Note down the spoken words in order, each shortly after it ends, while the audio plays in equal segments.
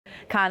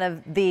kind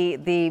of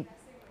the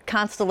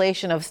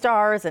constellation of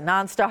stars and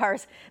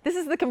non-stars. This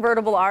is the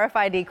convertible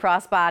RFID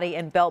crossbody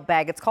and belt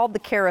bag. It's called the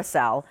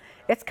Carousel.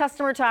 It's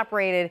customer top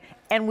rated,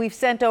 and we've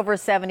sent over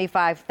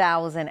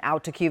 75,000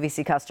 out to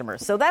QVC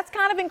customers. So that's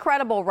kind of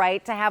incredible,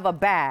 right? To have a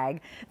bag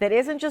that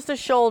isn't just a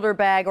shoulder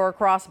bag or a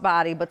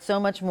crossbody, but so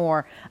much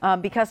more,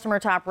 be customer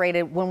top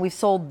rated when we've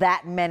sold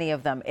that many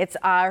of them. It's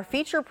our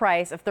feature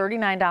price of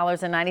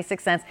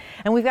 $39.96,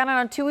 and we've got it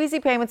on 2 easy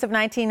payments of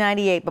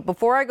 $19.98. But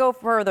before I go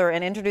further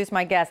and introduce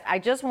my guest, I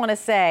just want to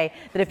say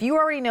that if you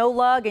already know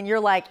Lug and you're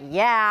like,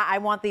 yeah, I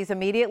want these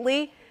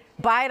immediately,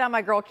 buy it on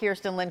my girl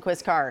Kirsten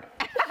Lindquist card.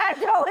 I'm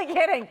totally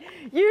kidding.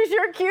 Use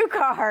your Q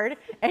card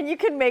and you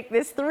can make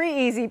this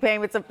 3 easy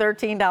payments of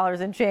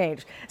 $13 and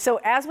change. So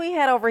as we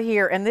head over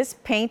here, and this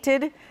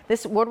painted,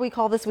 what do we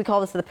call this? We call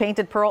this the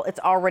painted pearl. It's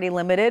already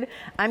limited.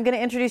 I'm going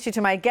to introduce you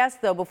to my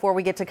guest, though, before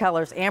we get to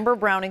colors. Amber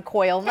Browning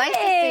Coyle. Nice to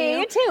see you.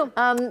 You too.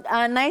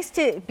 Nice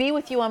to be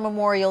with you on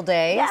Memorial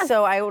Day. Yes.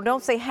 So I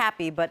don't say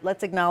happy, but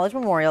let's acknowledge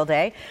Memorial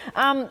Day.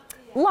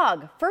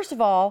 Lug, first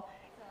of all,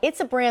 it's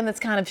a brand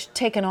that's kind of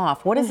taken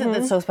off. What is it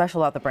that's so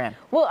special about the brand?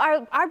 Well,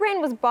 our brand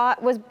was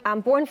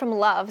born from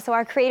love. So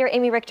our creator,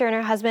 Amy Richter, and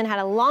her husband had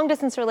a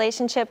long-distance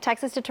relationship,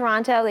 Texas to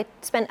Toronto. They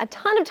spent a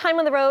ton of time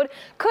on the road,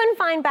 couldn't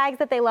find bags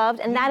that they loved,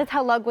 and that is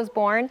how Lug was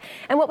born.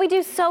 And what we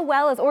do so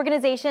well is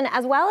organization,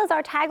 as well as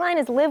our tagline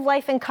is live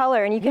life in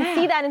color. And you can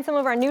see that in some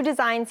of our new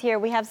designs here.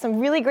 We have some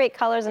really great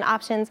colors and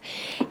options.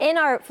 In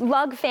our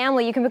Lug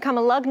family, you can become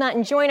a Lug nut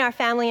and join our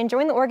family and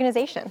join the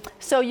organization.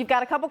 So you've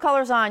got a couple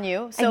colors on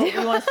you. So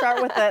you want to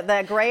start with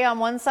the gray on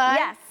one side?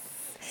 Yes.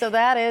 So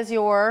that is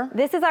your...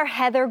 This is our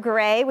heather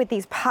gray with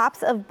these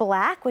pops of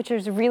black, which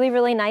is really,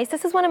 really nice.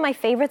 This is one of my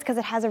favorites because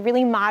it has a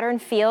really modern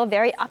feel,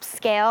 very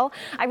upscale.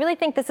 I really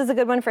think this is a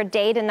good one for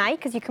day to night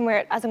because you can wear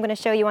it, as I'm going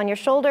to show you, on your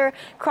shoulder,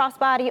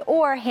 crossbody,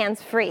 or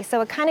hands-free.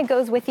 So it kind of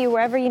goes with you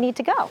wherever you need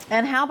to go.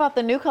 And how about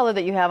the new color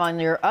that you have on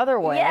your other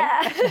way?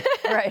 Yeah.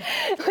 Right.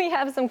 We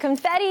have some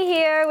confetti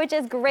here, which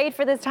is great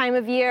for this time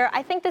of year.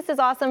 I think this is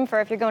awesome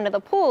for if you're going to the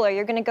pool or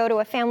you're going to go to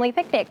a family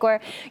picnic or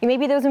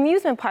maybe those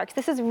amusement parks.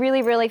 This is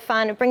really, really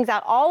fun. It brings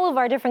out all of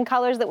our different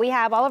colors that we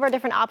have, all of our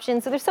different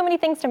options. So there's so many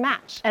things to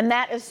match. And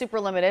that is super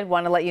limited.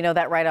 Want to let you know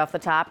that right off the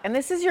top. And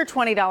this is your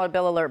 $20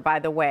 bill alert, by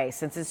the way,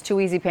 since it's 2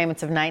 easy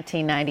payments of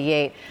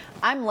 $19.98.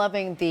 I'm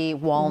loving the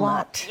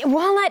walnut.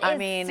 Walnut I is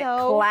mean,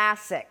 so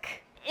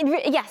classic.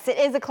 Yes, it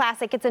is a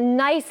classic. It's a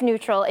nice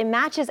neutral. It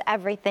matches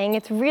everything.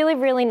 It's really,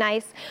 really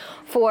nice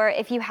for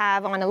if you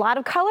have on a lot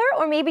of color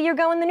or maybe you're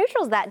going the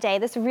neutrals that day.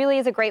 This really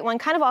is a great one,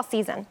 kind of all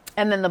season.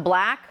 And then the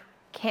black.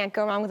 Can't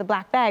go wrong with a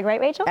black bag, right,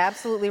 Rachel?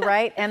 Absolutely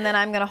right. And then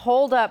I'm going to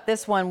hold up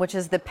this one, which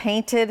is the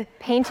painted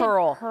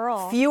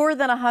pearl. Fewer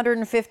than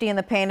 150 in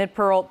the painted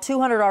pearl,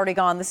 200 already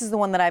gone. This is the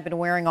one that I've been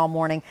wearing all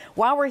morning.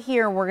 While we're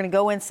here, we're going to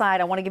go inside.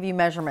 I want to give you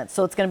measurements.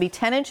 So it's going to be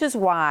 10 inches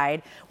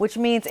wide, which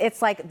means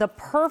it's like the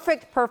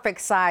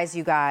perfect size,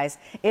 you guys.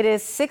 It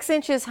is 6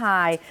 inches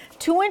high,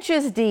 2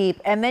 inches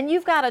deep, and then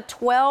you've got a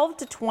 12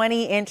 to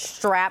 20 inch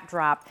strap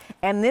drop.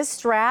 And this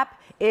strap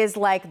is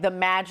like the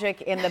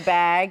magic in the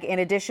bag, in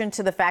addition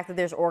to the fact that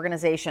there's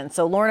organization.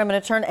 So Lauren, I'm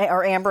going to turn,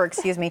 or Amber,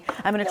 excuse me,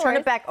 I'm going to turn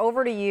it back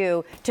over to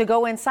you to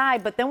go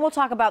inside, but then we'll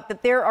talk about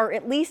that there are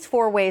at least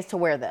 4 ways to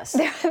wear this.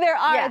 There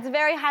are. Yeah. It's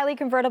very highly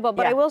convertible,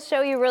 but I will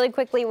show you really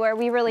quickly where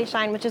we really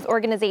shine, which is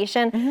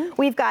organization.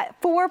 We've got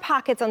 4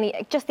 pockets on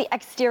just the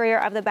exterior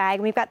of the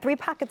bag. We've got 3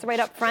 pockets right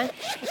up front.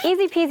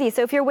 Easy peasy.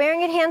 So if you're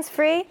wearing it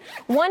hands-free,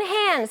 one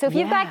hand. So if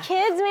you've got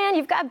kids, man,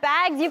 you've got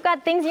bags, you've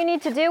got things you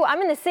need to do.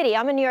 I'm in the city.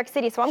 I'm in New York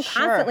City, so I'm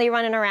constantly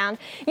running around.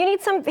 You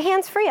need some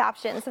hands-free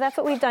options, so that's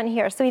what we've done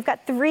here. So we've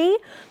got 3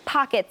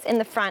 pockets in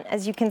the front,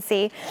 as you can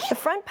see. The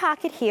front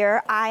pocket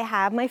here, I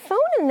have my phone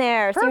in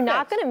there, so you're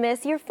not going to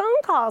miss your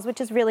phone calls, which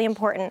is really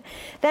important.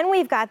 Then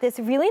we've got this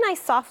really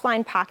nice soft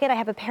line pocket. I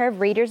have a pair of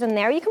readers in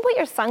there. You can put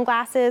your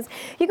sunglasses,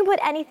 you can put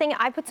anything.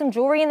 I put some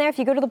jewelry in there. If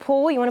you go to the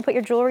pool, you want to put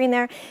your jewelry in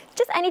there.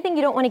 Just anything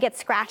you don't want to get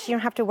scratched, you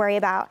don't have to worry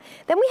about.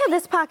 Then we have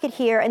this pocket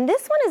here, and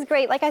this one is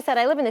great. Like I said,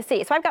 I live in the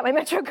city, so I've got my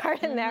Metro card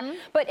in there.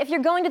 But if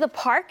you're going to the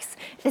parks,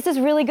 this is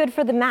really good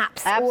for the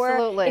maps.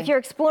 Absolutely. Or if you're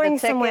exploring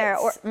somewhere,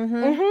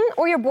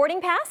 or your boarding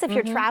pass. If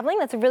you're traveling,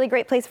 that's a really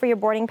great place for your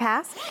boarding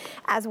pass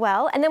as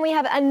well. And then we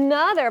have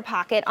another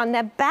pocket on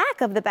the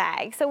back of the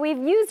bag. So we've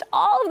used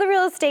all of the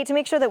real estate to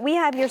make sure that we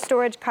have your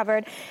storage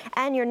covered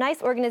and your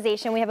nice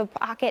organization. We have a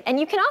pocket. And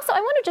you can also, I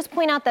want to just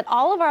point out that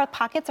all of our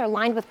pockets are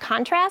lined with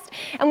contrast.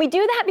 And we do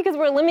that because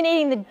we're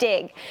eliminating the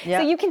dig.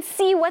 So you can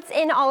see what's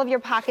in all of your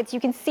pockets. You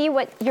can see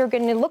what you're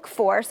going to look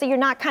for. So you're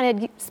not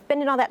kind of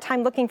spending all that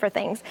time looking for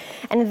things.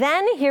 And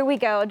then here we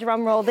go,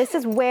 drum roll. This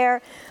is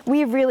where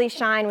we really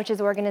shine, which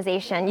is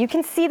organization. You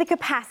can see the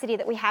capacity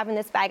that we have in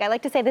this bag. I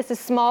like to say this is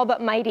small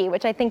but mighty,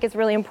 which I think is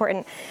really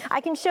important. I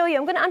can show you,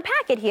 I'm going to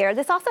unpack it here.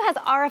 This also has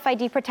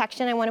RFID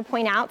protection, I want to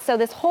point out. So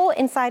this whole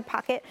inside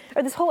pocket,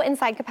 or this whole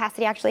inside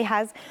capacity actually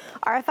has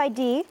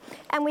RFID.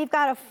 And we've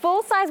got a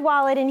full-size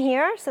wallet in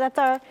here. So that's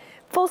our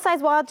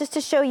full-size wallet just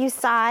to show you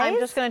size. I'm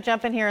just going to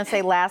jump in here and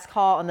say last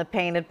call on the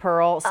painted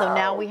pearl. So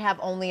now we have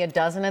only a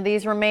dozen of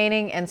these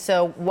remaining. And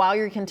so while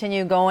you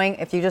continue going,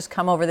 if you just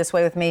come over this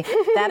way with me,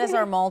 that is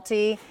our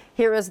multi.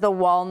 Here is the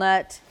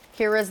walnut.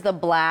 Here is the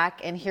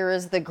black, and here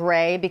is the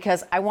gray,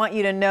 because I want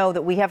you to know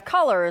that we have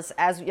colors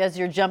as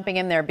you're jumping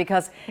in there,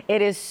 because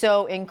it is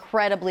so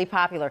incredibly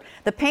popular.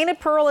 The painted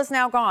pearl is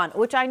now gone,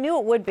 which I knew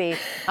it would be.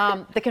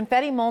 The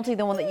confetti multi,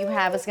 the one that you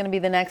have, is going to be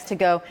the next to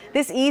go.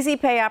 This easy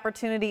pay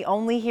opportunity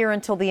only here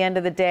until the end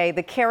of the day.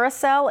 The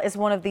Carousel is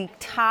one of the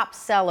top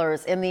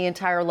sellers in the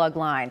entire Lug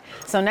line.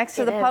 So next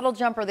to the puddle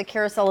jumper, the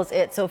Carousel is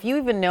it. So if you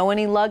even know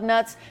any lug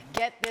nuts,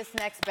 get this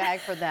next bag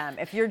for them.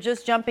 If you're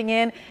just jumping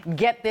in,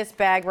 get this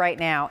bag right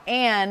now.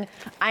 And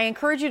I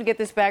encourage you to get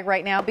this bag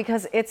right now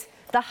because it's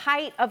the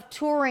height of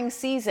touring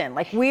season.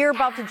 Like, we're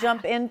about to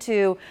jump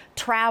into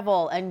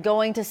travel and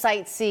going to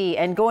sightsee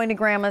and going to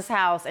grandma's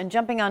house and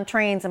jumping on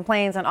trains and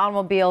planes and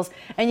automobiles.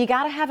 And you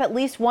got to have at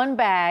least one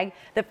bag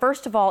that,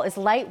 first of all, is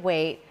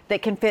lightweight,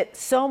 that can fit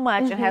so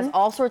much and has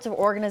all sorts of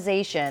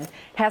organization,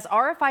 has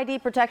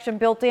RFID protection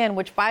built in,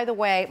 which, by the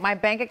way, my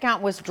bank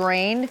account was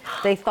drained.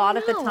 They thought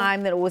at the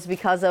time that it was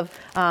because of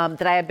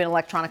that I had been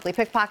electronically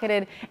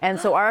pickpocketed. And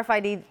so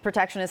RFID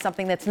protection is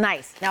something that's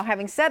nice. Now,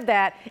 having said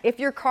that, if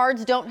your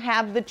cards don't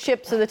have the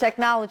chips or the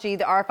technology,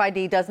 the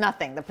RFID does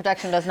nothing. The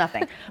protection does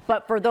nothing.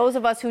 But for those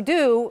of us who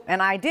do,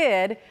 and I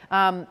did,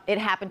 it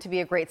happened to be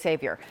a great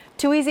savior.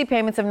 2 easy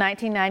payments of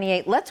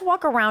 $19.98. Let's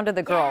walk around to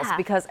the girls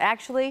because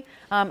actually,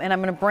 and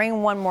I'm going to bring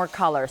one more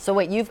color. So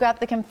wait, you've got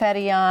the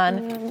confetti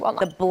on,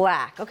 the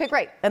black. Okay,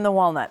 great. And the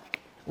walnut.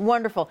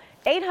 Wonderful.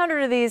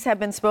 800 of these have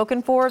been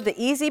spoken for. The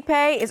easy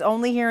pay is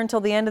only here until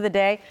the end of the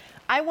day.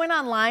 I went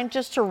online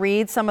just to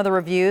read some of the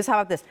reviews. How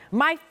about this?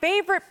 My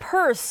favorite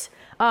purse.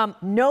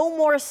 No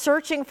more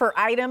searching for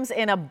items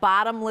in a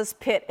bottomless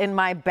pit in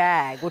my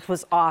bag, which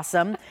was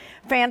awesome.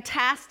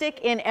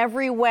 Fantastic in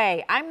every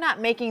way. I'm not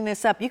making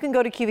this up. You can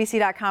go to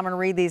QVC.com and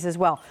read these as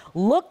well.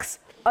 Looks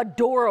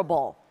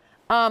adorable.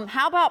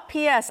 How about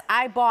P.S.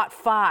 I bought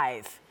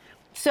 5.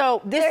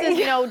 So this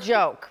is no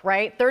joke,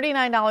 right?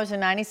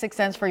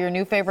 $39.96 for your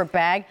new favorite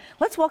bag.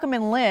 Let's welcome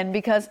in Lynn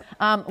because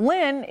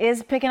Lynn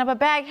is picking up a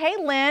bag. Hey,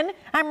 Lynn.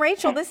 I'm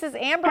Rachel. This is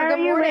Amber. How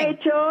Good morning.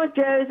 How are you, Rachel?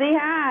 Josie,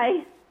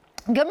 hi.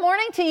 Good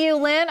morning to you,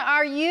 Lynn.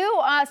 Are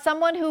you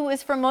someone who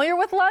is familiar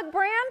with Lug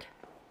brand?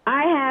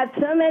 I have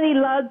so many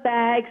Lug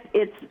bags.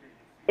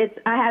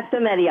 I have so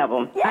many of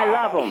them. Yay! I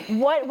love them.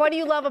 What do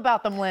you love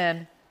about them,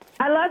 Lynn?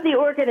 I love the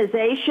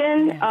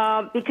organization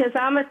because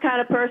I'm a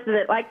kind of person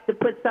that likes to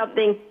put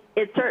something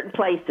in certain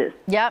places.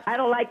 Yep. I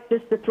don't like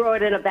just to throw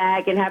it in a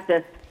bag and have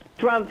to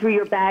thrum through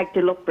your bag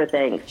to look for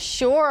things.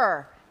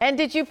 Sure. And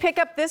did you pick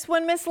up this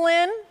one, Miss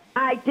Lynn?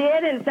 I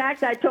did. In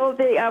fact, I told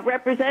the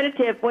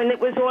representative when it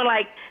was on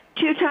like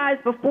 2 times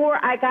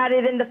before, I got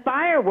it in the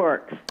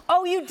fireworks.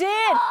 Oh, you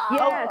did?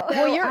 Yes. Oh,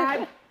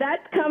 well,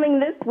 that's coming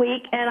this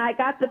week, and I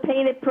got the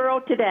painted pearl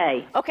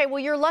today. Okay, well,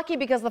 you're lucky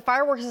because the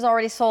fireworks is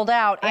already sold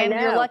out, and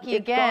you're lucky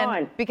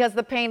again because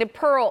the painted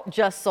pearl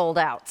just sold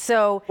out.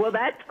 So, well,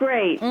 that's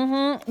great.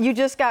 You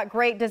just got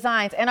great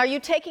designs. And are you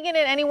taking it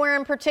anywhere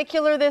in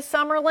particular this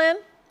summer, Lynn?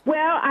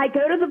 Well, I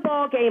go to the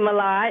ball game a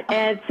lot,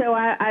 and so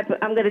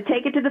I'm going to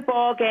take it to the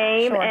ball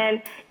game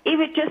and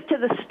even just to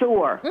the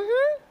store.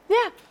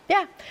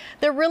 Yeah.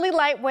 They're really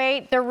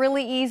lightweight. They're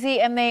really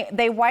easy, and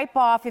they wipe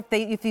off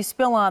if you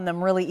spill on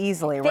them really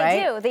easily,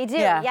 right? They do.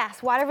 Yeah.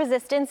 Yes, water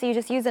resistant. So you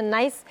just use a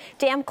nice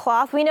damp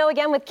cloth. We know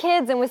again with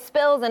kids and with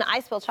spills, and I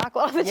spill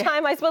chocolate all the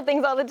time. I spill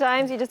things all the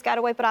time. So you just got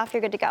to wipe it off.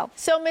 You're good to go.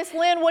 So, Miss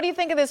Lynn, what do you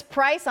think of this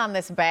price on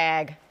this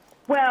bag?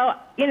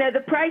 Well, you know, the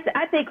price,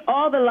 I think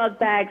all the Lug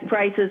bags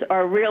prices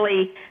are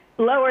really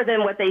lower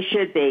than what they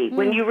should be.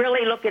 When you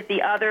really look at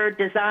the other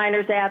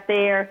designers out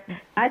there,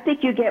 I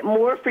think you get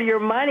more for your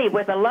money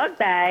with a Lug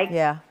bag.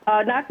 Yeah.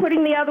 Not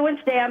putting the other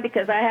ones down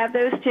because I have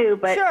those too,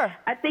 but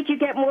I think you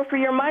get more for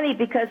your money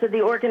because of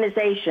the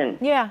organization.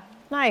 Yeah.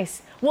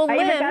 Nice. Well, I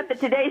Lynn, even got the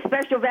Today's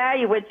Special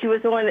Value, which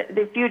was on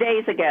a few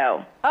days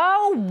ago.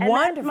 Oh, and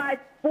wonderful. That's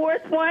my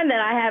 4th one that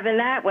I have in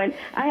that one.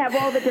 I have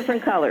all the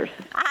different colors.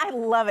 I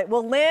love it.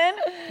 Well, Lynn,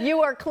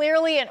 you are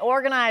clearly an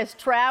organized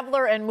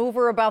traveler and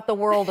mover about the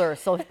worlder.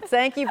 So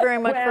thank you very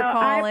much for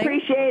calling. I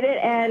appreciate it.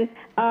 And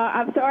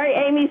I'm sorry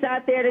Amy's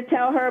not there to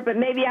tell her, but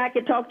maybe I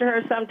could talk to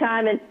her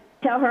sometime and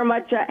tell her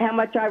how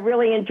much I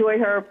really enjoy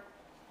her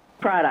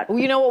product. Well,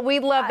 you know what?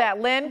 We'd love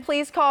that. Lynn,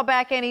 please call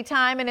back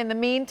anytime. And in the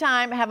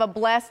meantime, have a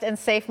blessed and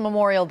safe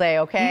Memorial Day,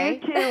 okay?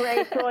 You too,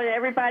 Rachel, and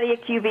everybody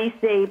at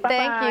QVC. Bye-bye.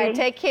 Thank you.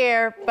 Take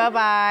care.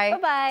 Bye-bye.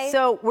 Bye-bye.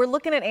 So we're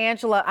looking at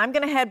Angela. I'm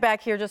going to head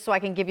back here just so I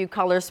can give you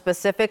colors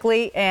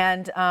specifically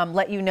and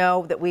let you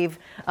know that we've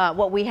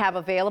what we have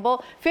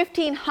available.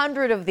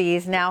 1,500 of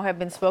these now have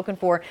been spoken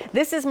for.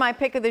 This is my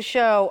pick of the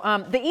show.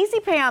 The easy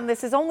pay on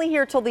this is only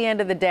here till the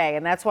end of the day,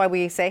 and that's why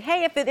we say,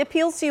 hey, if it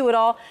appeals to you at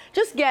all,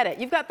 just get it.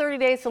 You've got 30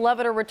 days to love love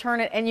it or return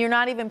it, and you're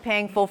not even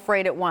paying full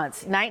freight at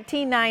once.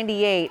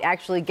 $19.98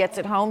 actually gets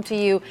it home to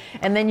you,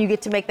 and then you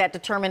get to make that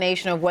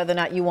determination of whether or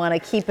not you want to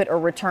keep it or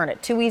return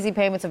it. 2 easy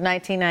payments of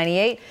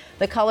 $19.98.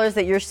 The colors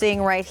that you're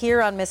seeing right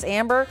here on Miss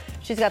Amber,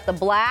 she's got the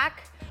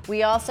black.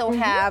 We also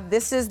have,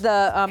 this is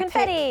the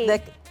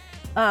confetti.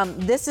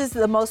 This is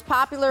the most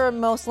popular and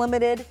most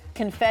limited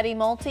confetti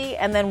multi,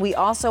 and then we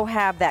also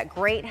have that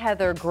great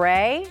heather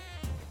gray.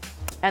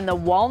 And the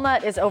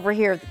walnut is over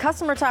here.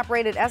 Customer top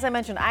rated, as I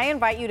mentioned, I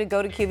invite you to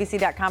go to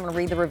QVC.com and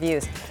read the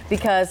reviews,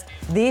 because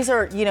these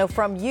are,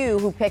 from you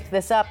who picked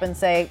this up and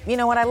say, you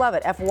know what, I love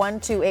it.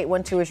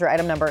 F12812 is your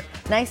item number.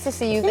 Nice to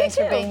see you. Thanks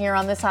for being here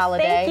on this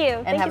holiday. Thank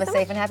you. And have a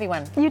safe and happy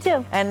one. You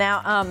too. And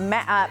now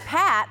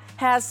Pat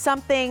has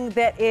something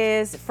that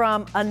is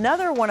from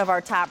another one of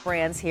our top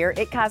brands here,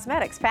 It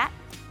Cosmetics. Pat?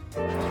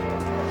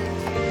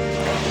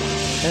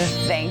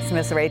 Thanks,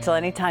 Miss Rachel.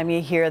 Anytime you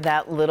hear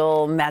that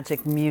little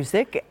magic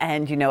music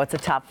and you know it's a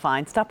top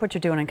find, stop what you're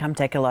doing and come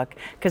take a look,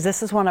 because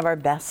this is one of our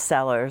best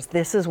sellers.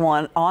 This is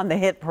one on the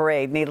hit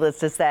parade, needless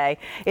to say.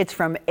 It's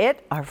from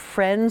It, our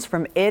friends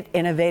from It,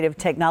 innovative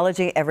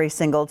technology every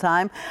single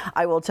time.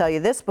 I will tell you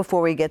this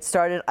before we get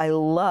started. I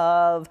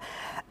love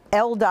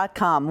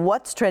L.com.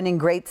 What's trending?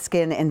 Great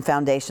skin and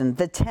foundation.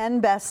 The 10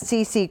 best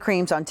CC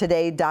creams on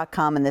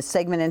today.com in this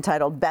segment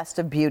entitled Best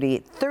of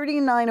Beauty.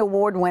 39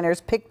 award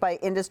winners picked by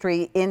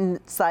industry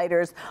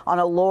insiders on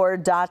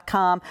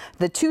Allure.com.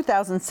 The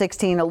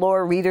 2016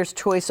 Allure Reader's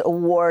Choice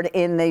Award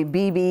in the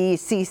BB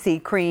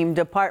CC cream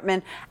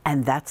department.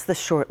 And that's the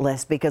short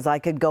list, because I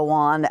could go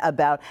on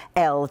about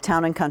Elle,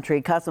 Town &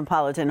 Country,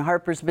 Cosmopolitan,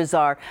 Harper's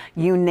Bazaar,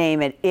 you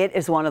name it. It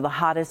is one of the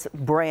hottest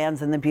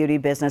brands in the beauty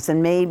business,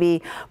 and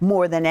maybe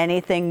more than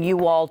anything,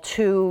 you all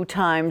 2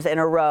 times in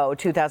a row,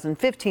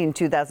 2015,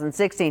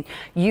 2016,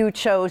 you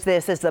chose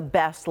this as the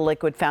best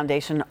liquid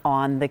foundation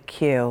on the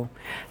queue.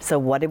 So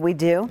what did we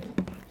do?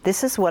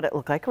 This is what it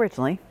looked like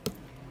originally,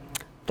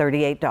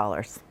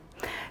 $38.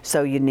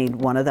 So you need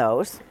one of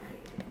those,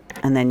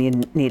 and then you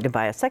need to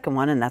buy a second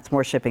one, and that's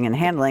more shipping and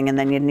handling, and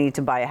then you need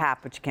to buy a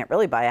half, but you can't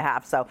really buy a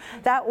half. So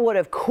that would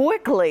have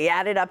quickly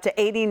added up to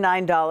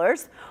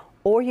 $89.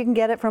 Or you can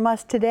get it from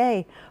us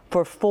today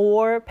for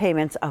 4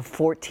 payments of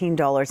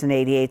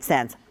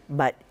 $14.88.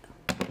 But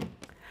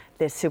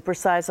this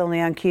supersize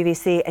only on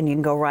QVC, and you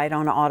can go right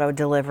on auto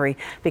delivery,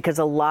 because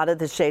a lot of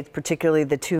the shades, particularly the 2